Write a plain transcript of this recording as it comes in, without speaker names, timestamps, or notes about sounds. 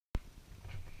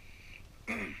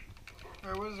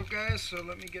Alright, what is up, guys? So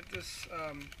let me get this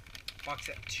box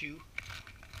set 2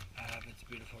 out of its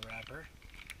beautiful wrapper.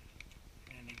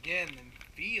 And again, the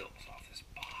feels off this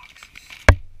box is...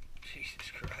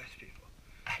 Jesus Christ, people.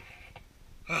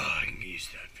 Oh, I can use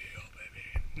that feel,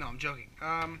 baby. No, I'm joking.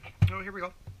 Oh, here we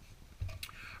go.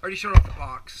 Already showed off the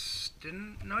box.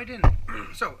 No, I didn't.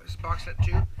 So, it's box set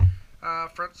 2.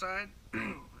 Front side.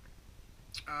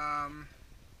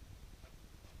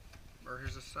 Or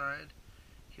here's the side.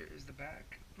 Here is the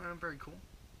back. Very cool.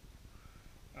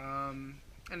 And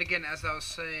again, as I was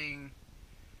saying,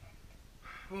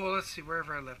 well, let's see,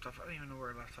 wherever I left off. I don't even know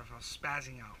where I left off. I was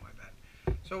spazzing out, my bad.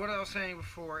 So what I was saying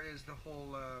before is the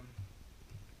whole,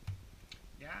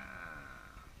 yeah,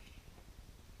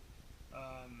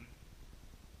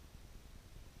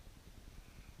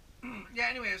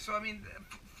 anyway, so I mean,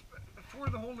 for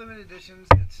the whole limited editions,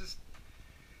 it's just,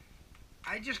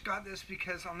 I just got this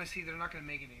because honestly they're not going to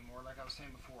make it anymore, like I was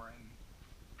saying before, and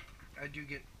I do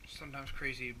get sometimes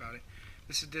crazy about it.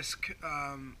 This is disc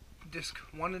 1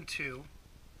 and 2,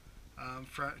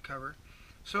 front cover.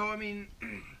 So I mean,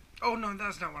 oh no,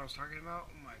 that's not what I was talking about.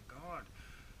 Oh my god.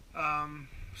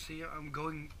 See, I'm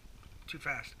going too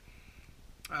fast.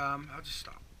 I'll just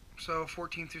stop. So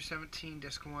 14 through 17,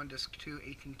 disc 1, disc 2,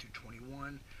 18 through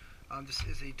 21. This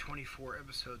is a 24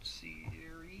 episode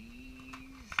series.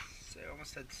 I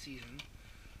almost said season.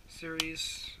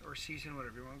 Series or season,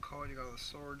 whatever you want to call it. You got all the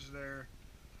swords there.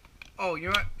 Oh, you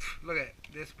know what? Look at it.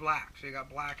 This black. So you got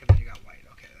black and then you got white.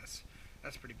 Okay,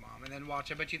 that's pretty bomb. And then watch,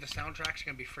 I bet you the soundtrack's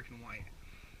gonna be freaking white.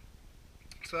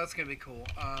 So that's gonna be cool.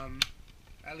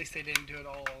 At least they didn't do it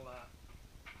all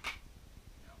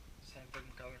same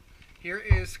freaking color. Here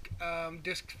is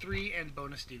disc 3 and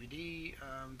bonus DVD.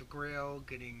 The Grail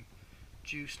getting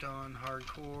juiced on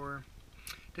hardcore.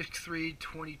 Disc 3,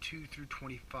 22 through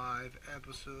 25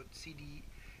 episode CD.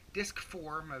 Disc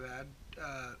 4, my bad.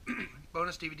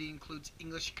 Bonus DVD includes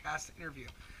English cast interview.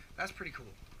 That's pretty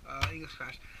cool. English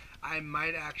cast. I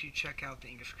might actually check out the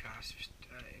English cast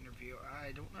interview.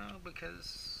 I don't know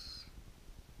because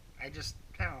I don't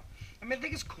know. I mean, I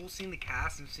think it's cool seeing the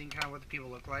cast and seeing kind of what the people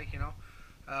look like, you know.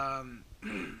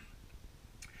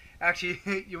 Actually,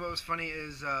 you know what was funny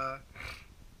is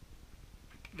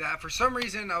that for some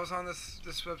reason I was on this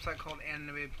website called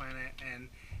Animated Planet, and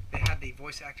they had the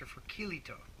voice actor for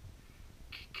Kirito.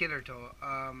 Kirito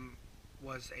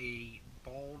was a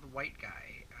bald white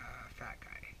guy, fat guy.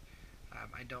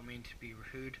 I don't mean to be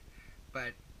rude,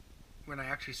 but when I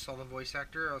actually saw the voice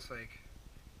actor, I was like,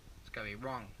 it's gotta be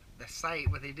wrong. The site,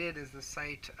 what they did is the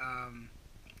site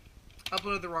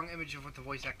uploaded the wrong image of what the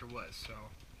voice actor was,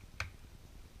 so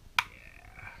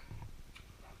yeah.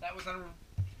 That was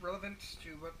relevant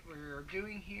to what we're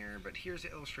doing here, but here's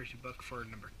the illustration book for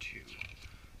number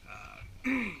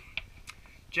 2.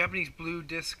 Japanese blue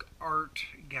disc art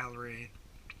gallery.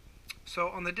 So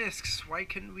on the discs, why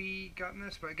couldn't we gotten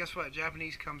this? But guess what?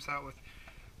 Japanese comes out with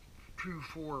 2,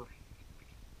 4,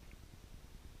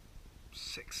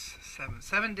 6,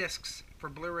 7 discs for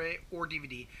Blu-ray or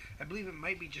DVD. I believe it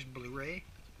might be just Blu-ray.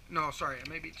 No, sorry, it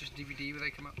might be just DVD where they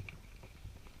come up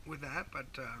with that, but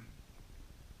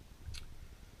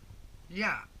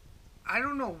yeah, I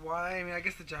don't know why. I mean, I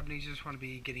guess the Japanese just want to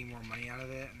be getting more money out of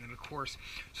it, and then of course,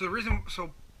 so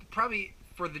probably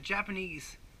for the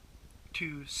Japanese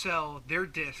to sell their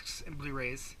discs and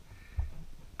Blu-rays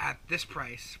at this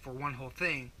price for one whole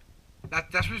thing,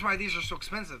 that's the reason why these are so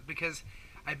expensive, because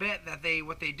I bet that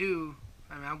what they do,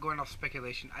 I mean, I'm going off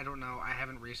speculation, I don't know, I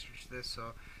haven't researched this,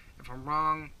 so if I'm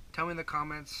wrong, tell me in the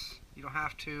comments. You don't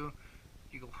have to,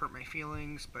 you can hurt my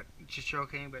feelings, but just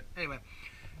joking. But anyway,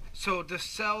 so to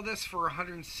sell this for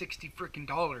 $160 freaking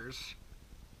dollars,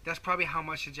 that's probably how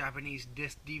much the Japanese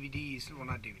disc DVDs, well,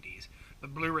 not DVDs,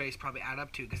 but Blu-rays probably add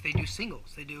up to, because they do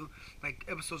singles. They do like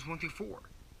episodes 1 through 4.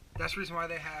 That's the reason why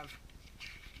they have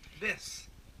this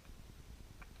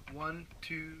 1,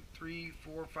 2, 3,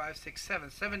 4, 5, 6, 7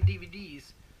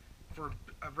 DVDs for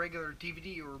a regular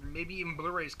DVD, or maybe even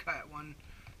Blu-rays cut 1,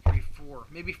 3, 4,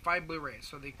 maybe 5 Blu-rays.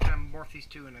 So they kind of morph these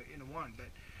two into one,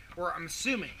 but. Or I'm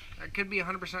assuming, I could be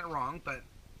 100% wrong, but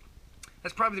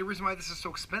that's probably the reason why this is so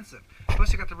expensive.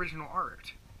 Plus you got the original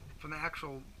art from the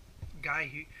actual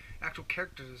guy, actual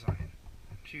character design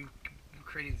to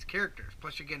creating these characters.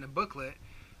 Plus you're getting a booklet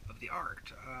of the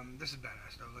art. This is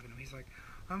badass though. Look at him. He's like,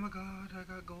 oh my god, I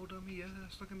got gold on me.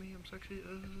 Yes, look at me. I'm sexy.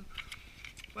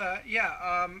 But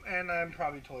yeah, and I'm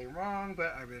probably totally wrong,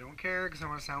 but I really don't care because I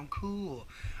want to sound cool.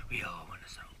 We all want to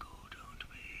sound cool, don't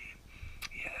we?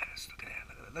 Yes, look at that.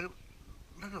 Look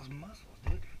at those muscles,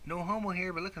 dude. No homo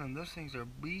here, but look at them. Those things are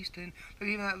beasting. Look at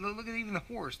even that. Look at even the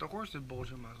horse. The horse has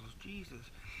bullshit muscles. Jesus.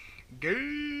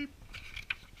 Gabe.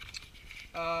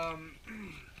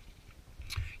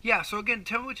 Yeah, so again,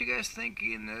 tell me what you guys think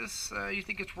in this. You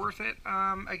think it's worth it?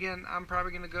 Again, I'm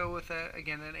probably going to go with,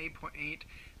 again, an 8.8,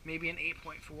 maybe an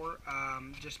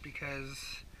 8.4, just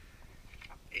because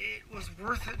it was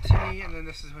worth it to me. And then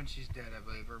this is when she's dead, I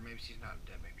believe, or maybe she's not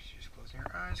dead. Maybe she's just closing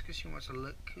her eyes because she wants to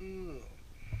look cool.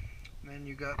 And then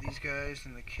you got these guys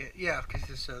and the kid. Yeah,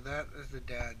 because so that is the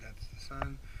dad, that's the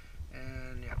son,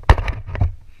 and yeah.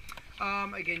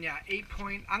 Again, yeah,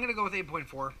 I'm going to go with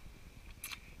 8.4.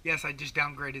 Yes, I just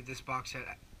downgraded this box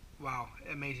set. Wow,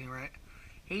 amazing, right?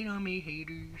 Hate on me,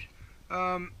 haters.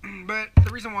 But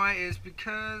the reason why is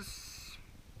because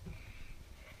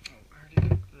I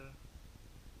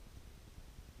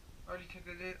already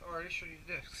showed you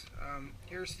the discs.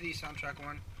 Here's the soundtrack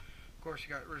one. Of course,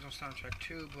 you got original soundtrack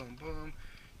 2. Boom, boom.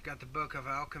 You got the Book of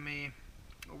Alchemy,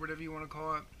 or whatever you want to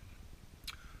call it.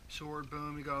 Sword,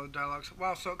 boom. You got all the dialogues.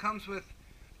 Wow, so it comes with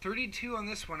 32 on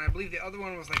this one. I believe the other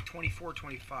one was like 24,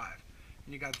 25.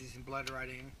 And you got these in blood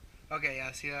writing. Okay,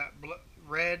 yeah, see that?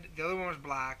 Red. The other one was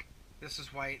black. This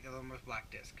is white. The other one was black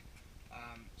disc.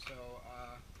 Oh,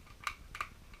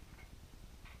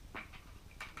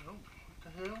 what the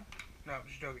hell? No, I'm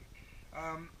just joking.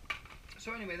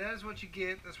 So anyway, that is what you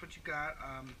get. That's what you got.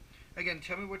 Again,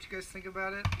 tell me what you guys think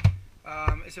about it.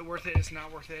 Is it worth it? Is it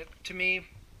not worth it? To me,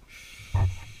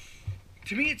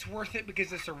 it's worth it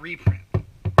because it's a reprint.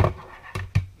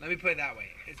 Let me put it that way.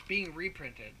 It's being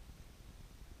reprinted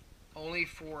only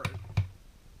for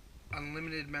an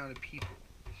unlimited amount of people.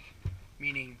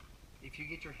 Meaning, if you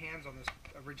get your hands on this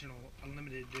original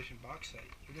unlimited edition box set,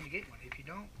 you're going to get one. If you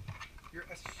don't, you're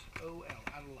SOL,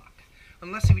 out of luck.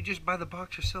 Unless if you just buy the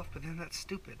box yourself, but then that's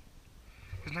stupid.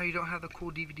 Because now you don't have the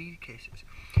cool DVD cases.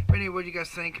 But anyway, what do you guys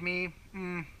think? Me?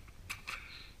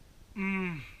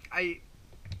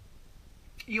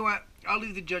 You know what? I'll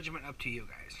leave the judgment up to you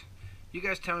guys. You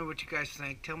guys tell me what you guys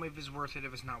think. Tell me if it's worth it,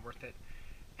 if it's not worth it,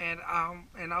 and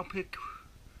I'll pick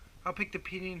the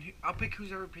opinion. I'll pick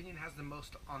whoever opinion has the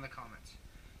most on the comments.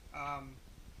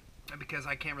 Because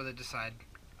I can't really decide.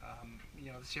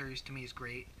 You know, the series to me is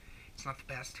great. It's not the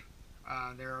best.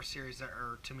 There are series that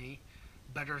are to me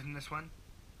better than this one.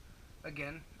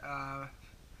 Again,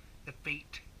 the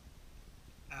Fate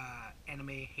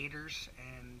anime haters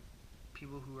and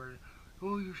people who are,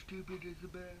 oh, you're stupid, it's the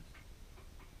best.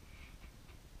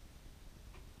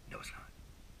 No, it's not.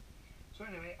 So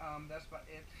anyway, that's about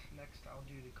it. Next, I'll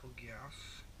do the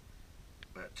Kogias.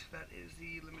 But that is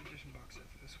the limited edition box set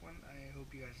for this one. I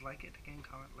hope you guys like it. Again,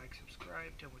 comment, like,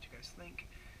 subscribe, tell me what you guys think.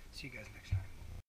 See you guys next time.